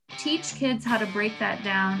teach kids how to break that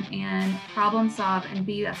down and problem solve and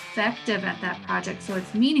be effective at that project so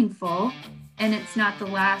it's meaningful and it's not the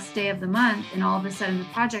last day of the month and all of a sudden the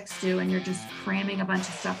project's due and you're just cramming a bunch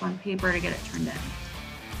of stuff on paper to get it turned in.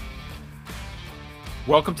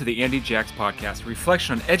 Welcome to the Andy Jacks Podcast, a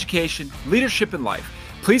reflection on education, leadership, and life.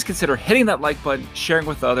 Please consider hitting that like button, sharing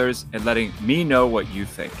with others, and letting me know what you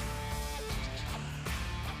think.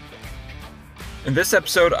 In this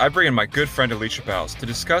episode, I bring in my good friend Alicia Bowles to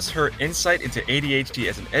discuss her insight into ADHD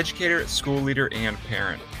as an educator, school leader, and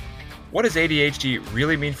parent. What does ADHD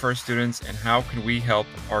really mean for our students, and how can we help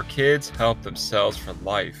our kids help themselves for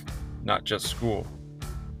life, not just school?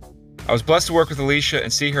 I was blessed to work with Alicia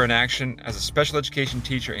and see her in action as a special education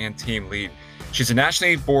teacher and team lead. She's a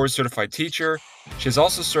nationally board certified teacher. She has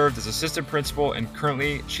also served as assistant principal, and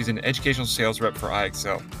currently she's an educational sales rep for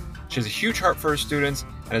IXL. She has a huge heart for her students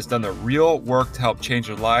and has done the real work to help change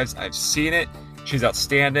their lives. I've seen it. She's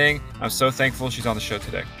outstanding. I'm so thankful she's on the show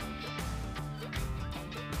today.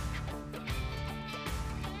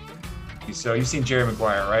 So you've seen Jerry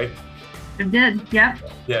Maguire, right? I did, yeah.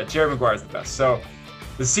 Yeah, Jerry Maguire's the best. So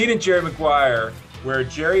the scene in Jerry Maguire where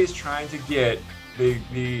Jerry is trying to get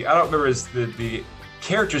the I don't remember the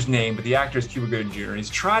character's name, but the actor is Cuba Gooding Jr. And he's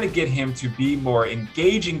trying to get him to be more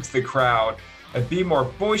engaging to the crowd and be more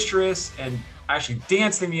boisterous and actually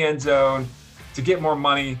dance in the end zone to get more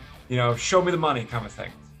money, show me the money kind of thing.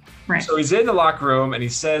 Right. So he's in the locker room and he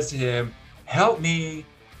says to him, "Help me,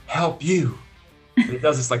 help you." And he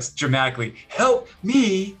does this like dramatically, "Help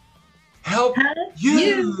me, help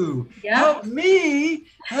you. Yep. Help me,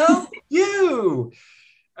 help you."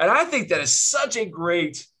 And I think that is such a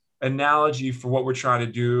great analogy for what we're trying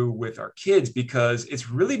to do with our kids, because it's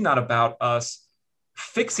really not about us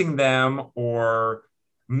fixing them or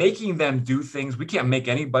making them do things. We can't make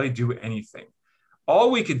anybody do anything.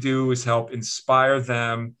 All we could do is help inspire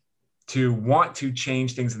them to want to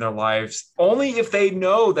change things in their lives, only if they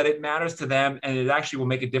know that it matters to them and it actually will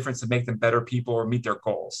make a difference to make them better people or meet their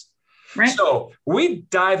goals. Right. So we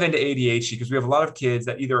dive into ADHD because we have a lot of kids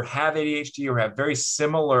that either have ADHD or have very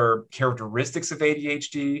similar characteristics of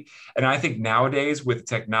ADHD. And I think nowadays with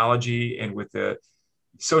technology and with the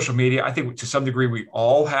social media, I think to some degree, we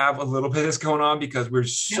all have a little bit of this going on because we're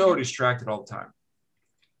so distracted all the time.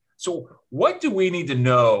 So what do we need to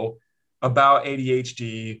know about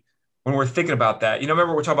ADHD when we're thinking about that?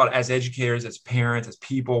 Remember we're talking about as educators, as parents, as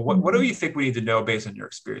people, what do you think we need to know based on your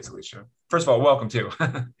experience, Alicia? First of all, welcome too.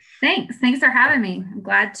 Thanks for having me. I'm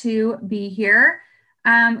glad to be here.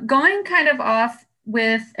 Going kind of off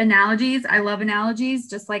with analogies. I love analogies,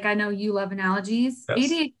 just like I know you love analogies.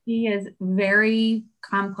 Yes. ADHD is very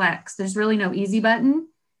complex. There's really no easy button.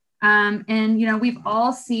 And we've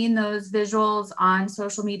all seen those visuals on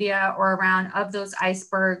social media or around of those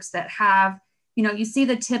icebergs that have, you see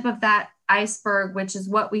the tip of that iceberg, which is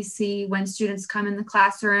what we see when students come in the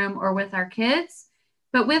classroom or with our kids.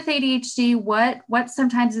 But with ADHD, what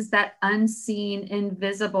sometimes is that unseen,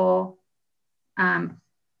 invisible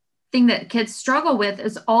thing that kids struggle with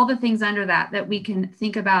is all the things under that we can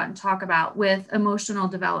think about and talk about with emotional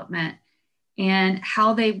development and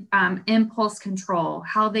how they impulse control,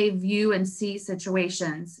 how they view and see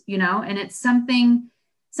situations, and it's something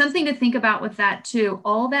to think about with that too.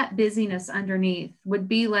 All that busyness underneath would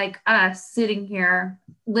be like us sitting here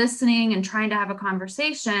listening and trying to have a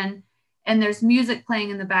conversation, and there's music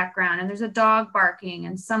playing in the background and there's a dog barking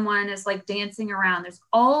and someone is like dancing around. There's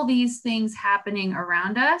all these things happening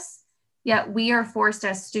around us, yet we are forced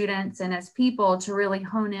as students and as people to really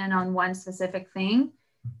hone in on one specific thing.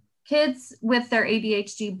 Kids with their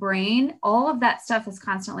ADHD brain, all of that stuff is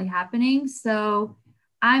constantly happening. So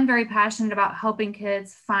I'm very passionate about helping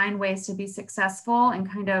kids find ways to be successful and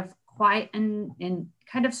kind of quiet and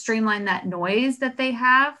kind of streamline that noise that they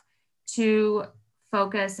have to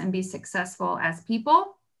focus and be successful as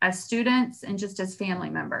people, as students, and just as family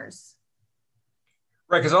members.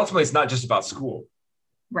 Right, because ultimately it's not just about school.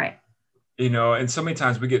 Right. And so many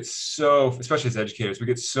times we get so, especially as educators, we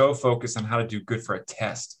get so focused on how to do good for a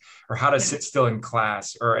test or how to sit still in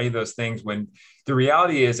class or any of those things, when the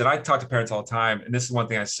reality is, and I talk to parents all the time, and this is one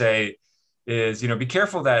thing I say is, be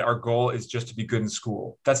careful that our goal is just to be good in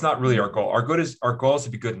school. That's not really our goal. Our goal is to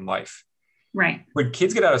be good in life. Right. When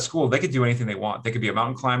kids get out of school, they could do anything they want. They could be a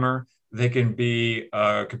mountain climber. They can be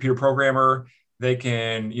a computer programmer. They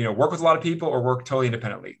can, work with a lot of people or work totally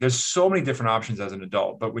independently. There's so many different options as an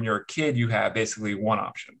adult, but when you're a kid, you have basically one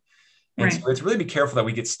option. And so it's really be careful that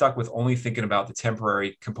we get stuck with only thinking about the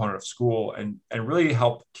temporary component of school and really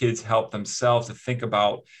help kids help themselves to think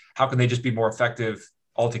about how can they just be more effective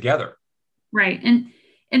altogether. Right. And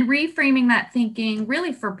and reframing that thinking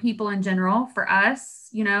really for people in general, for us,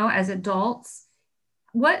 as adults,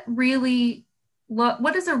 what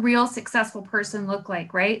does a real successful person look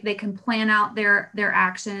like, right? They can plan out their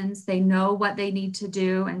actions. They know what they need to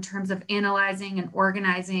do in terms of analyzing and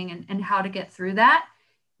organizing and how to get through that.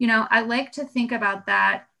 I like to think about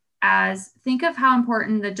that think of how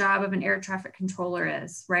important the job of an air traffic controller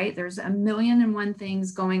is, right? There's a million and one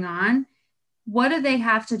things going on. What do they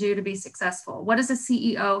have to do to be successful? What does a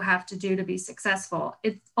CEO have to do to be successful?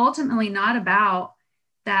 It's ultimately not about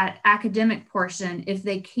that academic portion if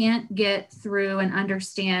they can't get through and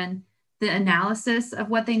understand the analysis of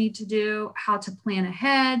what they need to do, how to plan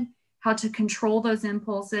ahead, how to control those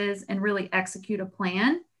impulses and really execute a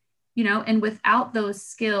plan, and without those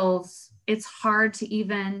skills, it's hard to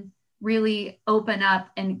even really open up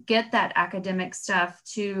and get that academic stuff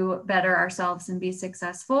to better ourselves and be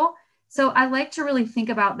successful. So I like to really think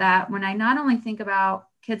about that when I not only think about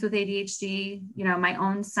kids with ADHD, my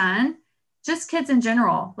own son, just kids in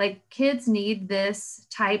general. Like, kids need this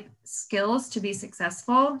type skills to be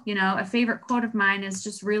successful. A favorite quote of mine is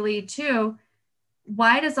just really too,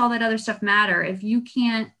 why does all that other stuff matter if you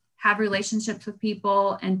can't have relationships with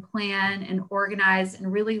people and plan and organize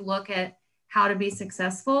and really look at how to be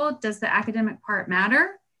successful? Does the academic part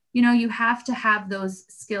matter? You have to have those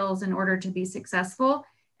skills in order to be successful.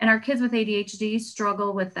 And our kids with ADHD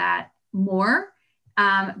struggle with that more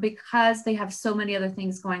because they have so many other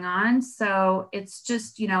things going on. So it's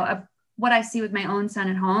just, what I see with my own son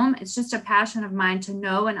at home, it's just a passion of mine to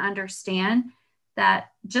know and understand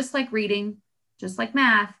that just like reading, just like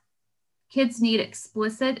math, kids need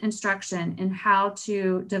explicit instruction in how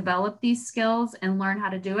to develop these skills and learn how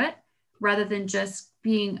to do it, rather than just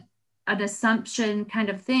being an assumption kind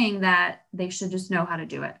of thing that they should just know how to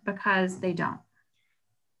do it, because they don't.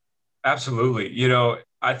 Absolutely.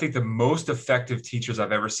 I think the most effective teachers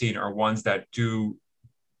I've ever seen are ones that do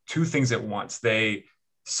two things at once. They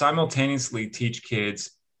simultaneously teach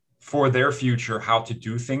kids for their future how to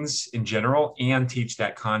do things in general and teach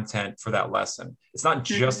that content for that lesson. It's not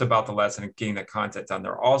just about the lesson and getting that content done.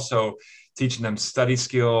 They're also teaching them study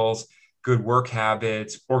skills, good work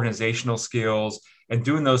habits, organizational skills, and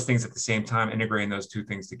doing those things at the same time, integrating those two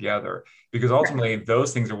things together. Because ultimately,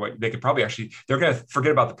 those things are what they could probably they're going to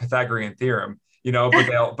forget about the Pythagorean theorem,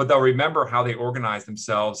 but they'll remember how they organize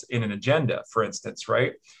themselves in an agenda, for instance,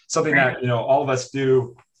 right? Something that, all of us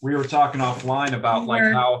do. We were talking offline about like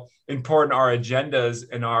how important our agendas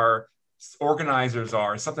and our organizers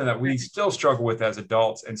are, something that we still struggle with as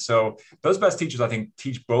adults. And so those best teachers, I think,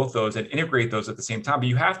 teach both those and integrate those at the same time. But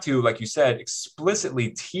you have to, like you said, explicitly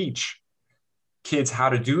teach kids how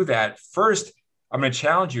to do that. First, I'm going to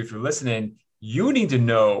challenge you, if you're listening, you need to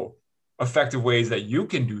know effective ways that you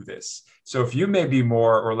can do this. So if you may be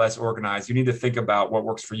more or less organized, you need to think about what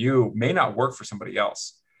works for you may not work for somebody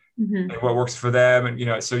else. And what works for them.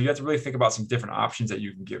 And, so you have to really think about some different options that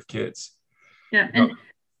you can give kids. Yeah. And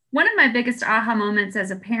one of my biggest aha moments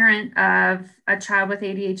as a parent of a child with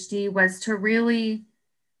ADHD was to really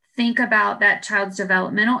think about that child's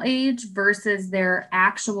developmental age versus their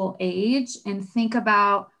actual age, and think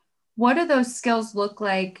about what do those skills look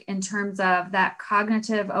like in terms of that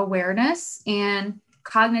cognitive awareness and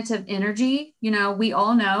cognitive energy. We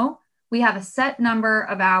all know we have a set number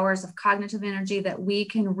of hours of cognitive energy that we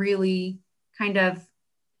can really kind of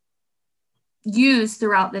use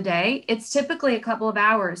throughout the day. It's typically a couple of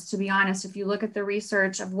hours, to be honest, if you look at the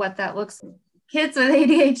research of what that looks like. Kids with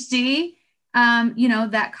ADHD,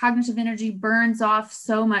 that cognitive energy burns off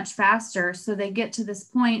so much faster. So they get to this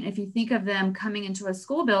point, if you think of them coming into a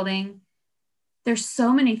school building, there's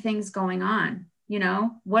so many things going on.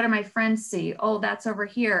 What do my friends see? Oh, that's over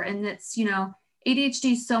here. And it's,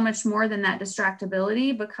 ADHD is so much more than that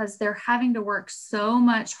distractibility, because they're having to work so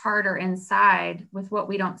much harder inside with what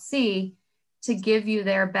we don't see to give you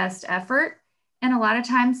their best effort. And a lot of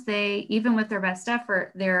times even with their best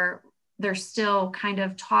effort, they're still kind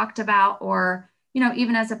of talked about, or,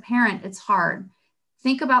 even as a parent, it's hard.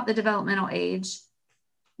 Think about the developmental age,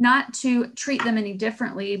 not to treat them any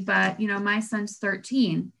differently, but, my son's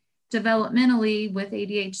 13. Developmentally with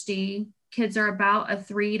ADHD, kids are about a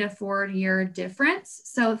 3 to 4 year difference.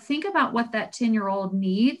 So think about what that 10-year-old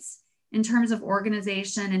needs in terms of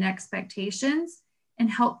organization and expectations, and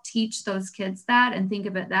help teach those kids that and think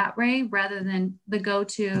of it that way, rather than the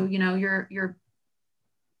go-to, you're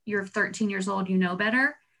 13 years old,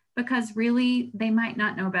 better, because really they might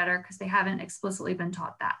not know better because they haven't explicitly been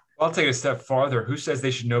taught that. I'll take it a step farther. Who says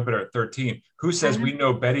they should know better at 13? Who says we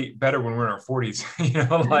know better when we're in our 40s?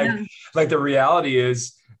 Like the reality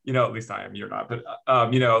is, at least I am, you're not, but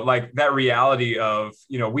like that reality of,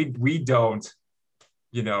 we don't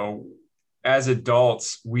you know, as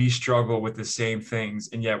adults, we struggle with the same things,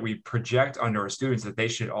 and yet we project onto our students that they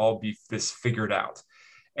should all be this figured out.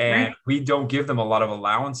 And Right. we don't give them a lot of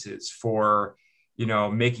allowances for,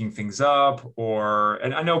 making things up,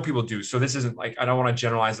 and I know people do. So this isn't like, I don't want to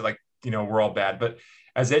generalize it like, we're all bad, but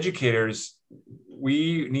as educators,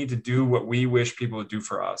 we need to do what we wish people would do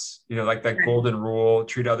for us, like that Right. golden rule,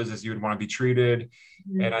 treat others as you would want to be treated.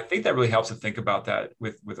 And Mhm. I think that really helps to think about that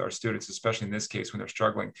with our students, especially in this case when they're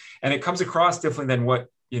struggling. And it comes across differently than what,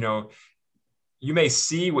 you may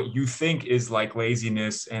see what you think is like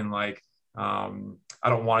laziness and like, I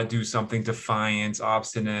don't want to do something, defiance,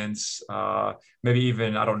 obstinance, maybe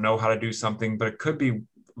even I don't know how to do something, but it could be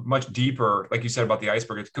much deeper. Like you said about the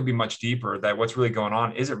iceberg, it could be much deeper, that what's really going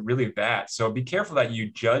on isn't really that. So be careful that you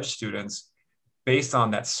judge students based on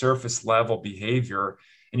that surface level behavior.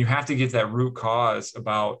 And you have to get that root cause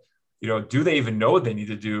about, do they even know what they need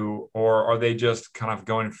to do, or are they just kind of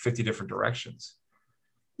going in 50 different directions?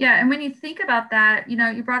 Yeah. And when you think about that,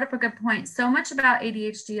 you brought up a good point. So much about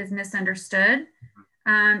ADHD is misunderstood.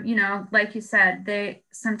 Like you said,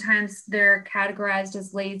 sometimes they're categorized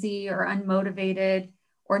as lazy or unmotivated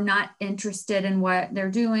or not interested in what they're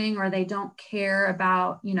doing, or they don't care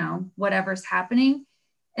about, whatever's happening.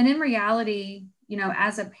 And in reality,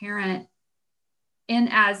 as a parent and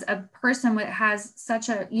as a person that has such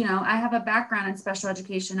a, I have a background in special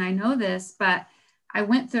education, I know this, but I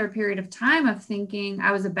went through a period of time of thinking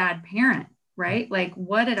I was a bad parent, right? Like,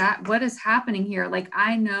 what is happening here? Like,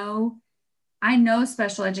 I know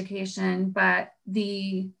special education, but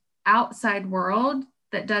the outside world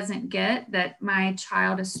that doesn't get that my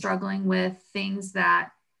child is struggling with things that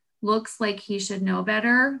looks like he should know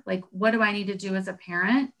better. Like, what do I need to do as a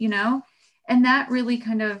parent, And that really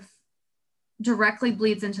kind of directly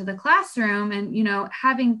bleeds into the classroom and,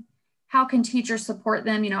 how can teachers support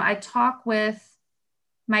them? I talk with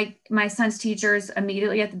my son's teachers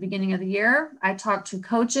immediately at the beginning of the year. I talk to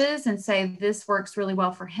coaches and say, this works really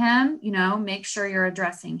well for him. Make sure you're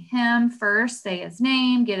addressing him first, say his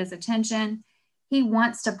name, get his attention. He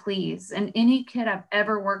wants to please. And any kid I've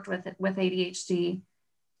ever worked with ADHD,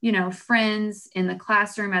 friends in the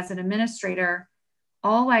classroom as an administrator,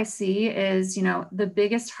 all I see is, the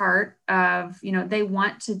biggest heart of, they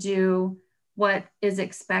want to do what is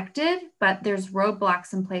expected, but there's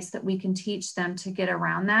roadblocks in place that we can teach them to get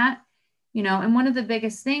around that, and one of the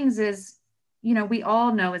biggest things is, we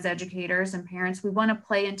all know as educators and parents, we want to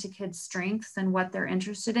play into kids' strengths and what they're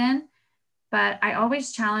interested in. But I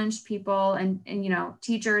always challenge people and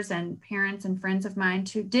teachers and parents and friends of mine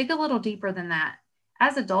to dig a little deeper than that.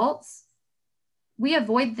 As adults, we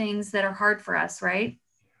avoid things that are hard for us, right?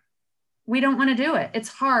 We don't want to do it. It's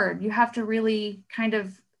hard. You have to really kind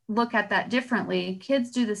of look at that differently.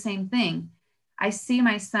 Kids do the same thing. I see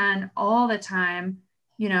my son all the time,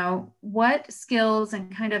 what skills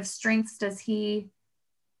and kind of strengths does he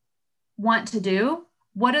want to do?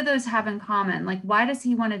 What do those have in common? Like, why does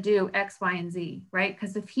he want to do X, Y, and Z, right?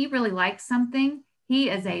 Because if he really likes something, he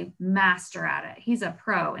is a master at it. He's a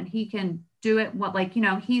pro and he can do it.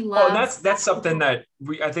 He loves. Oh, and that's something that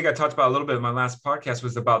I think I talked about a little bit in my last podcast,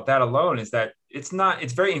 was about that alone, is that it's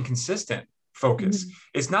very inconsistent focus. Mm-hmm.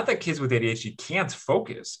 It's not that kids with ADHD can't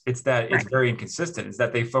focus. It's that it's very inconsistent. It's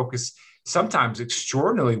that they focus sometimes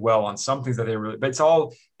extraordinarily well on some things that but it's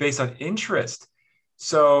all based on interest.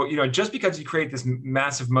 So, just because you create this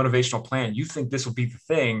massive motivational plan, you think this will be the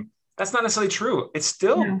thing, that's not necessarily true. It's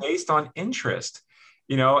still based on interest,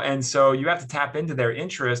 and so you have to tap into their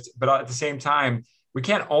interest, but at the same time, we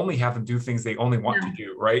can't only have them do things they only want to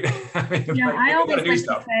do, right? I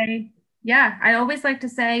always like to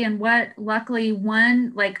say, and what luckily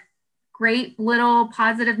one great little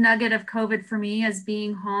positive nugget of COVID for me is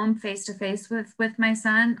being home face to face with my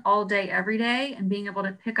son all day, every day, and being able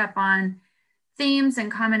to pick up on themes and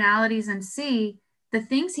commonalities and see the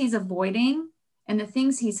things he's avoiding and the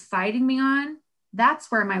things he's fighting me on. That's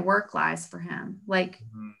where my work lies for him,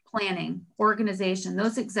 planning, organization,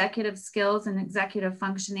 those executive skills and executive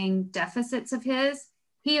functioning deficits of his.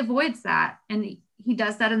 He avoids that. And he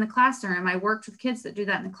does that in the classroom. I worked with kids that do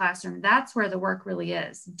that in the classroom. That's where the work really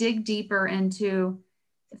is. Dig deeper into,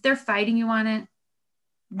 if they're fighting you on it.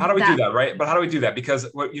 How do we do that, right? But how do we do that? Because,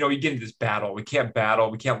 you get into this battle. We can't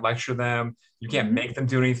battle. We can't lecture them. You can't make them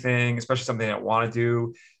do anything, especially something they don't want to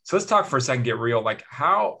do. So let's talk for a second, get real. Like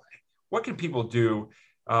what can people do?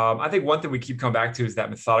 I think one thing we keep coming back to is that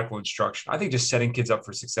methodical instruction. I think just setting kids up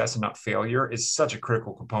for success and not failure is such a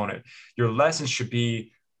critical component. Your lessons should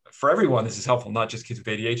be, for everyone, this is helpful, not just kids with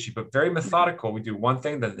ADHD, but very methodical. We do one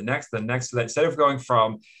thing, then the next, so that instead of going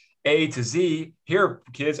from A to Z. Here,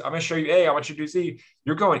 kids, I'm going to show you A. I want you to do Z.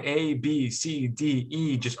 You're going A, B, C, D,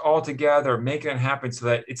 E, just all together, making it happen so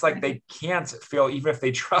that it's like they can't fail even if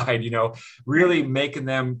they tried, really making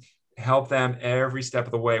them, help them every step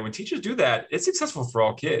of the way. When teachers do that, it's successful for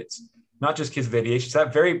all kids, not just kids with ADHD. So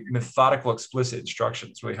that very methodical, explicit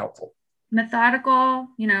instruction is really helpful. Methodical,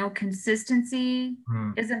 consistency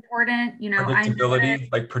is important. Predictability,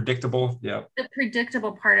 like predictable. Yeah. The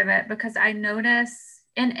predictable part of it, because I notice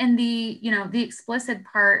and the, the explicit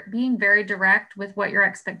part, being very direct with what your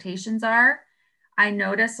expectations are. I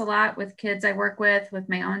notice a lot with kids I work with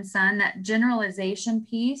my own son, that generalization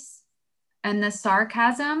piece and the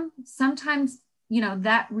sarcasm, sometimes,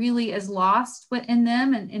 that really is lost in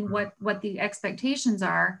them and in what the expectations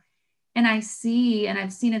are. And I've seen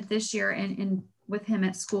it this year in with him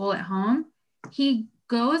at school, at home, he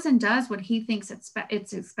goes and does what he thinks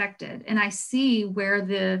it's expected. And I see where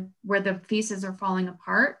the pieces are falling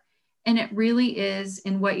apart. And it really is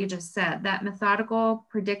in what you just said, that methodical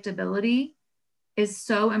predictability is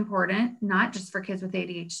so important, not just for kids with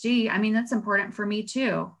ADHD. I mean, that's important for me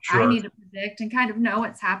too. Sure. I need to predict and kind of know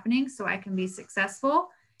what's happening so I can be successful.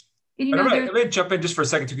 And, let me jump in just for a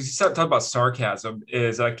second too, because you talked about sarcasm.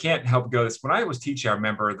 I can't help go this. When I was teaching, I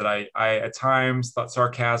remember that I at times thought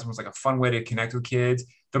sarcasm was like a fun way to connect with kids.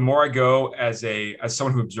 The more I go as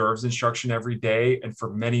someone who observes instruction every day, and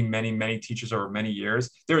for many, many, many teachers over many years,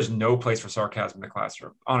 there is no place for sarcasm in the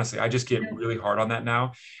classroom. Honestly, I just get really hard on that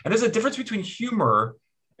now. And there's a difference between humor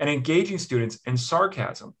and engaging students and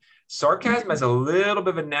sarcasm. Sarcasm has a little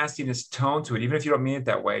bit of a nastiness tone to it, even if you don't mean it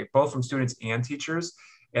that way, both from students and teachers.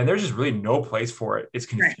 And there's just really no place for it. It's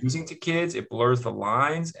confusing to kids. It blurs the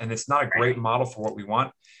lines, and it's not a great model for what we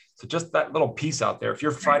want. So just that little piece out there, if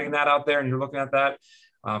you're fighting that out there and you're looking at that,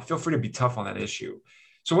 feel free to be tough on that issue.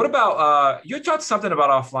 So what about, you talked something about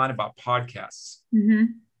offline about podcasts. Mm-hmm.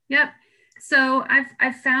 Yep. So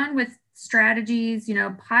I've found with strategies,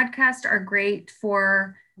 podcasts are great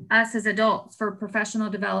for us as adults, for professional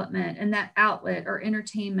development and that outlet or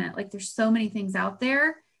entertainment. Like, there's so many things out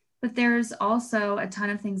there. But there's also a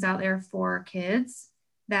ton of things out there for kids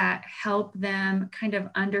that help them kind of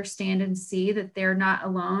understand and see that they're not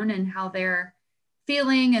alone and how they're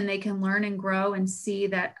feeling, and they can learn and grow and see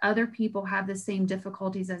that other people have the same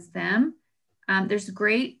difficulties as them. There's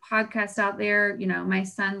great podcasts out there. My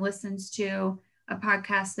son listens to a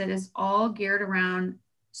podcast that is all geared around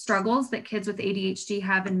struggles that kids with ADHD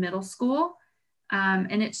have in middle school.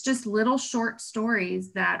 And it's just little short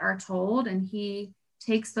stories that are told, and he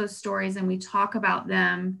takes those stories and we talk about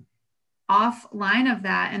them offline of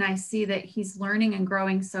that. And I see that he's learning and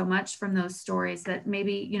growing so much from those stories that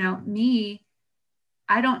maybe,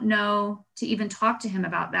 I don't know to even talk to him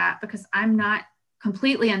about that because I'm not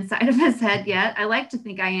completely inside of his head yet. I like to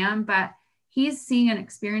think I am, but he's seeing and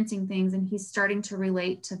experiencing things, and he's starting to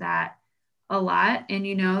relate to that a lot. And,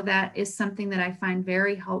 that is something that I find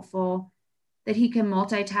very helpful, that he can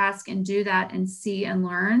multitask and do that and see and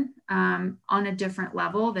learn on a different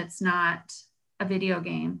level. That's not a video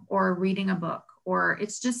game or reading a book, or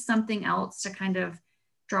it's just something else to kind of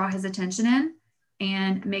draw his attention in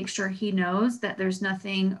and make sure he knows that there's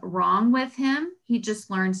nothing wrong with him. He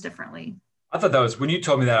just learns differently. I thought that was, when you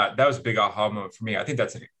told me that was a big aha moment for me. I think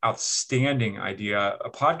that's an outstanding idea. A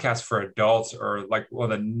podcast for adults are like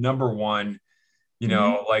one of the number one,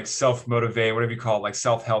 like self-motivate, whatever you call it, like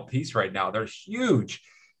self-help piece right now. They're huge.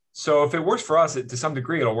 So if it works for us, to some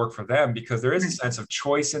degree, it'll work for them, because there is a sense of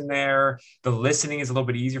choice in there. The listening is a little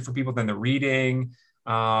bit easier for people than the reading.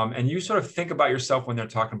 And you sort of think about yourself when they're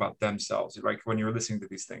talking about themselves, right? When you're listening to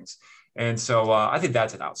these things. And so I think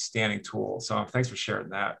that's an outstanding tool. So thanks for sharing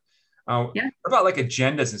that. What about like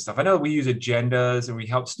agendas and stuff? I know we use agendas and we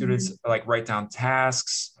help students like write down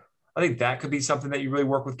tasks. I think that could be something that you really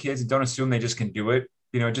work with kids, and don't assume they just can do it,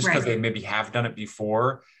 just because they maybe have done it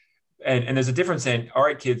before. And there's a difference in, all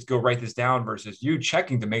right, kids, go write this down, versus you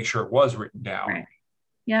checking to make sure it was written down. Right.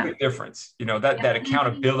 Yeah. Big difference, that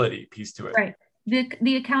accountability piece to it. Right.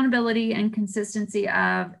 The accountability and consistency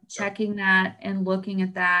of checking that and looking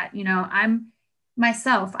at that. I'm a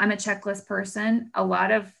checklist person. A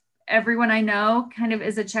lot of everyone I know kind of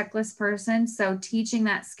is a checklist person. So teaching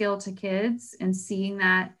that skill to kids and seeing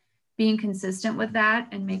that, being consistent with that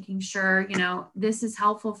and making sure, this is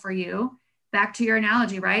helpful for you. Back to your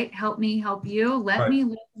analogy, right? Help me help you. Let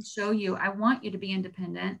me show you. I want you to be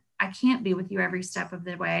independent. I can't be with you every step of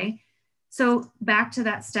the way. So back to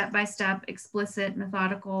that step-by-step, explicit,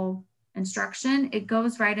 methodical instruction, it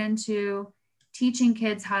goes right into teaching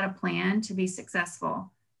kids how to plan to be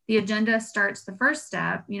successful. The agenda starts the first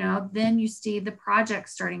step, then you see the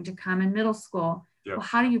projects starting to come in middle school. Yep. Well,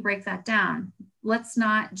 how do you break that down? Let's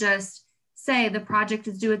not just say the project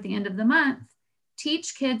is due at the end of the month.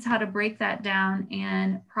 Teach kids how to break that down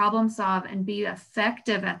and problem solve and be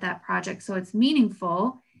effective at that project so it's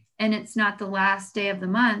meaningful and it's not the last day of the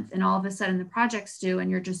month and all of a sudden the project's due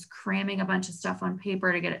and you're just cramming a bunch of stuff on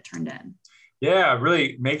paper to get it turned in. Yeah,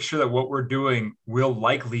 really make sure that what we're doing will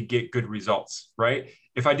likely get good results, right?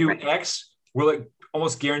 If I do Right. X, will it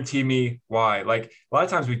almost guarantee me Y? Like a lot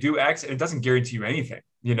of times we do X and it doesn't guarantee you anything.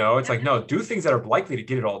 It's like, no, do things that are likely to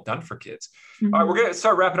get it all done for kids. Mm-hmm. All right, we're going to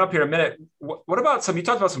start wrapping up here in a minute. What about you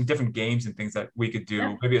talked about some different games and things that we could do,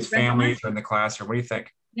 Yeah. maybe as families or in the classroom. What do you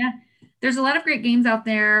think? Yeah, there's a lot of great games out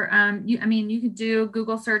there. You could do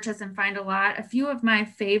Google searches and find a lot. A few of my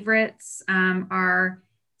favorites are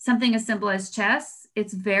something as simple as chess.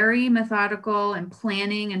 It's very methodical and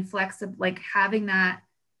planning and flexible, like having that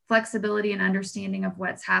flexibility and understanding of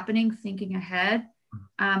what's happening, thinking ahead.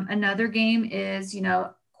 Another game is,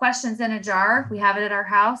 questions in a jar. We have it at our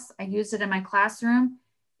house. I used it in my classroom.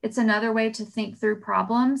 It's another way to think through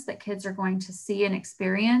problems that kids are going to see and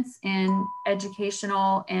experience in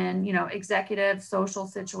educational and, executive social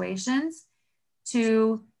situations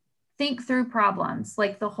to think through problems.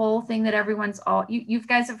 Like the whole thing that you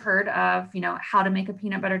guys have heard of, how to make a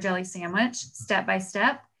peanut butter jelly sandwich step by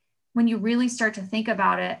step. When you really start to think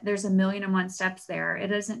about it, there's 1,000,001 steps there. It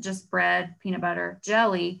isn't just bread, peanut butter,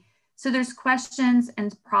 jelly. So there's questions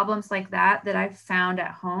and problems like that I've found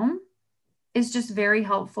at home is just very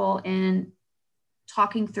helpful in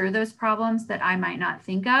talking through those problems that I might not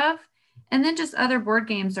think of. And then just other board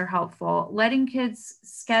games are helpful. Letting kids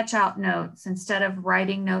sketch out notes instead of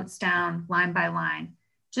writing notes down line by line,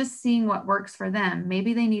 just seeing what works for them.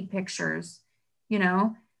 Maybe they need pictures,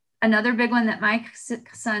 Another big one that my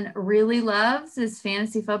son really loves is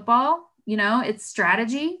fantasy football. It's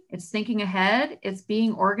strategy, it's thinking ahead, it's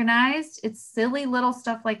being organized, it's silly little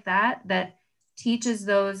stuff like that teaches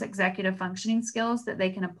those executive functioning skills that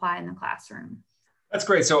they can apply in the classroom. That's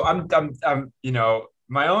great. So I'm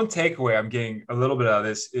my own takeaway I'm getting a little bit out of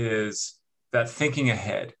this is that thinking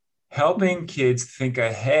ahead, helping kids think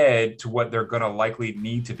ahead to what they're going to likely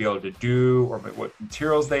need to be able to do or what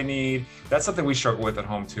materials they need. That's something we struggle with at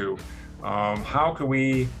home too. How can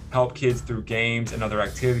we help kids through games and other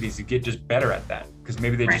activities to get just better at that? Because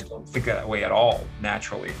maybe they just don't think that way at all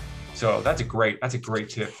naturally. So that's a great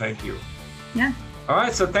tip. Thank you. Yeah. All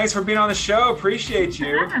right. So thanks for being on the show. Appreciate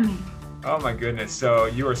you. For having me. Oh my goodness. So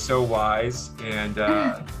you are so wise and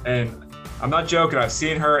I'm not joking. I've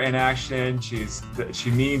seen her in action.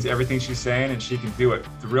 She means everything she's saying and she can do it.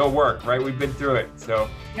 The real work, right? We've been through it. So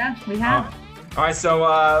yeah, we have. All right, so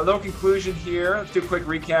a little conclusion here. Let's do a quick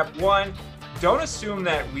recap. One, don't assume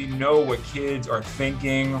that we know what kids are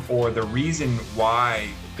thinking or the reason why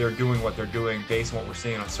they're doing what they're doing based on what we're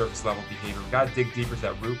seeing on surface level behavior. We've got to dig deeper to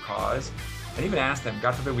that root cause and even ask them.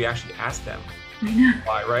 God forbid we actually ask them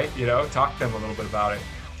why, right? Talk to them a little bit about it.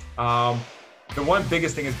 The one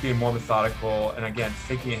biggest thing is being more methodical and again,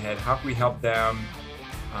 thinking ahead. How can we help them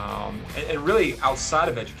and really outside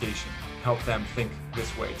of education, help them think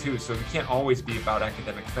this way too. So we can't always be about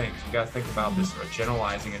academic things. We got to think about this or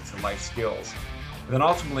generalizing it to life skills. And then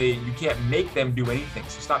ultimately, you can't make them do anything.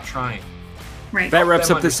 So stop trying. Right. That wraps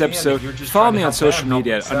up this episode. Follow me on social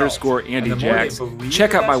media at _AndyJax.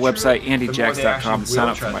 Check out my website, andyjax.com, to sign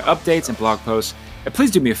up for my updates and blog posts. And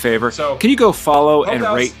please do me a favor. Can you go follow and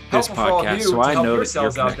rate this podcast so I know that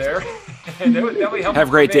you're connected? Have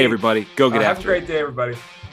a great day, everybody. Go get after it. Have a great day, everybody.